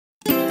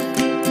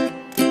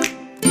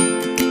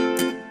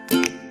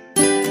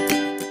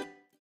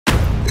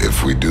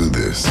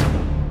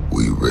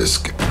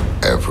risk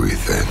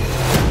everything.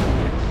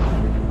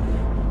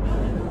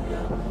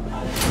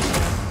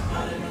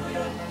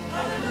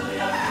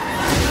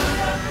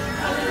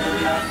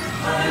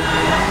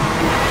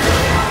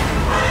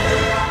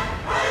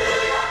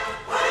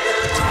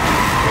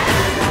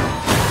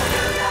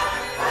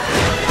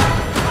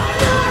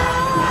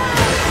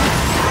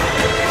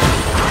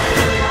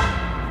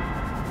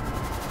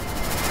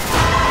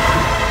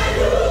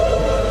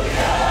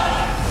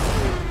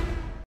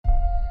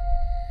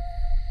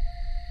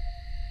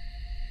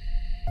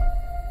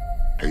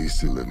 I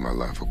used to live my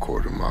life a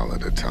quarter mile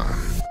at a time.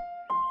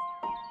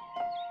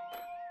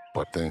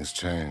 But things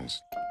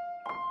changed.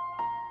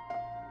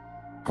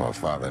 I'm a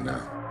father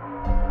now.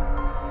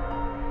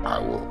 I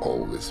will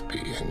always be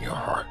in your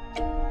heart.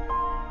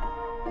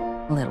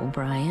 Little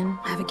Brian,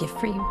 I have a gift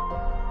for you.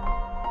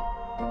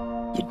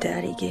 Your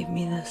daddy gave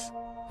me this.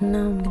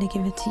 No, I'm gonna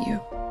give it to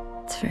you.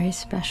 It's very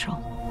special.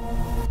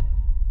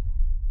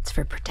 It's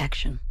for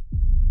protection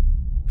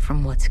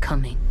from what's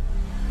coming.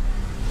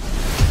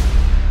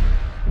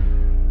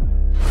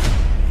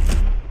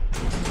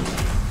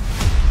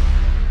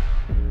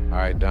 All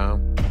right,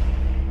 Dom.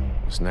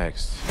 What's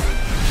next?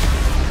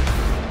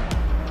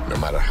 No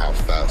matter how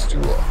fast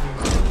you are,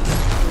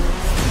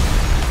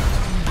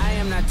 I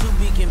am not to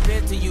be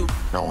compared to you.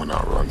 no one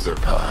outruns their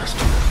past.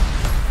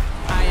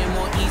 I am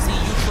more easy,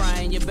 you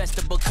trying your best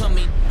to become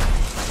me.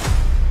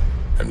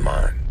 And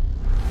mine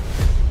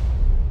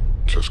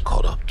just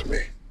caught up to me.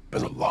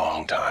 Been a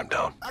long time,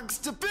 Dom.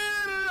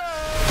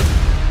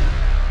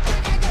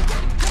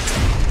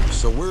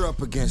 So we're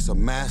up against a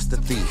master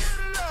thief,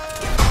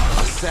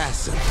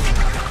 assassin,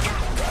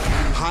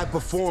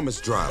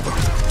 high-performance driver.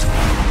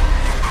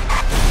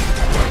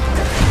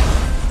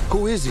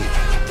 Who is he?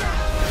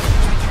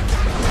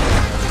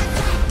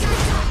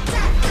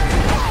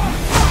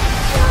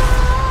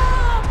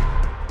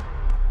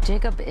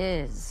 Jacob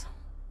is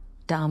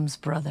Dom's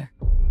brother.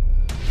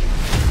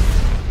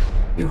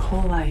 Your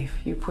whole life,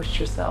 you pushed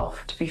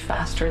yourself to be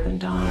faster than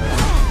Dom,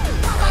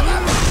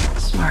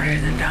 smarter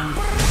than Dom,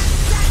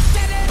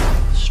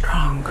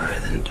 stronger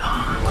than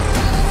Dom.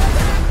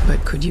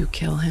 But could you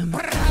kill him?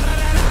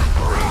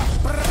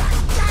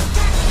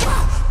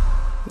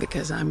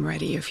 Because I'm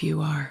ready if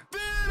you are.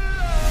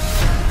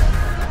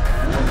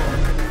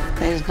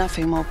 There's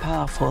nothing more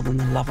powerful than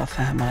the love of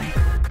family.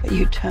 But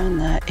you turn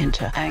that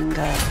into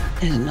anger,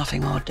 there's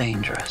nothing more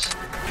dangerous.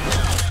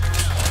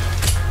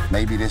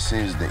 Maybe this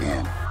is the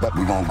end, but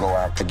we're gonna go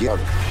out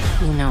together.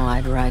 You know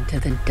I'd ride to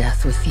the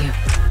death with you.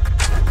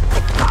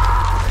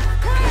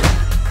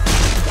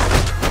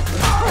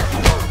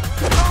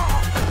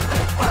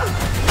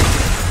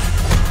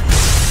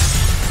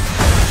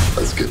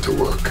 Let's get to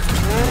work.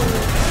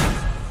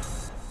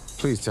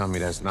 Please tell me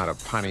that's not a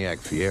Pontiac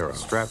Fiero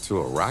strapped to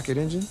a rocket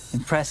engine?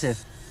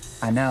 Impressive.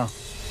 I know.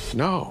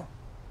 No.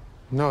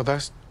 No,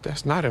 that's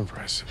not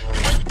impressive.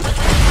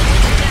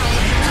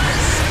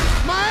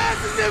 My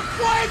ass is in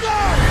fuego!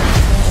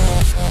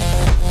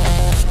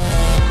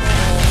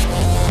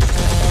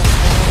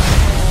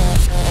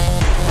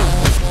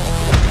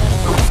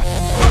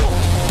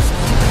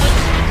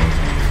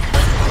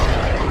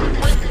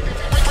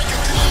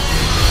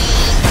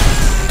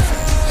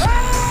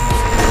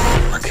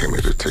 I came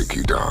here to take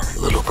you down,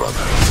 little brother.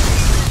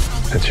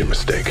 That's your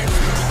mistake.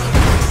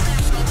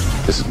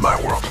 This is my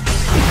world.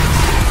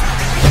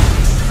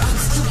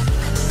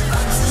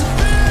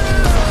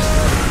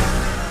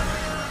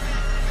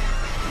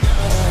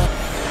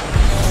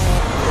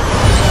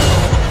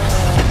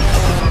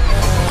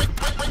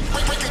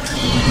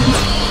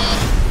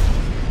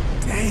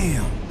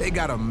 They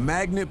got a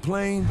magnet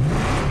plane?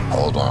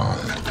 Hold on.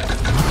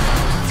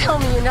 Tell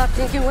me you're not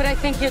thinking what I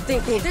think you're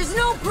thinking. There's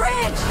no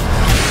bridge!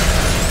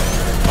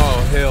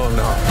 Oh, hell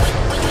no.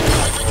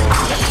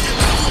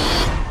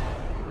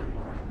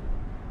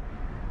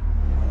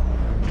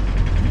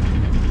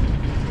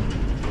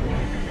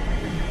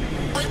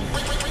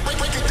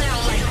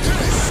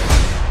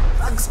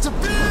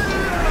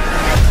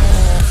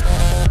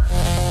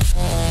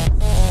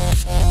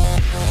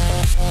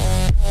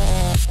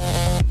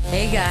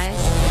 Hey, guys.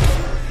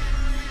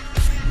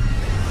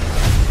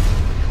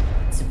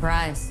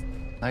 Surprise.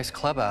 Nice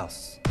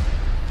clubhouse.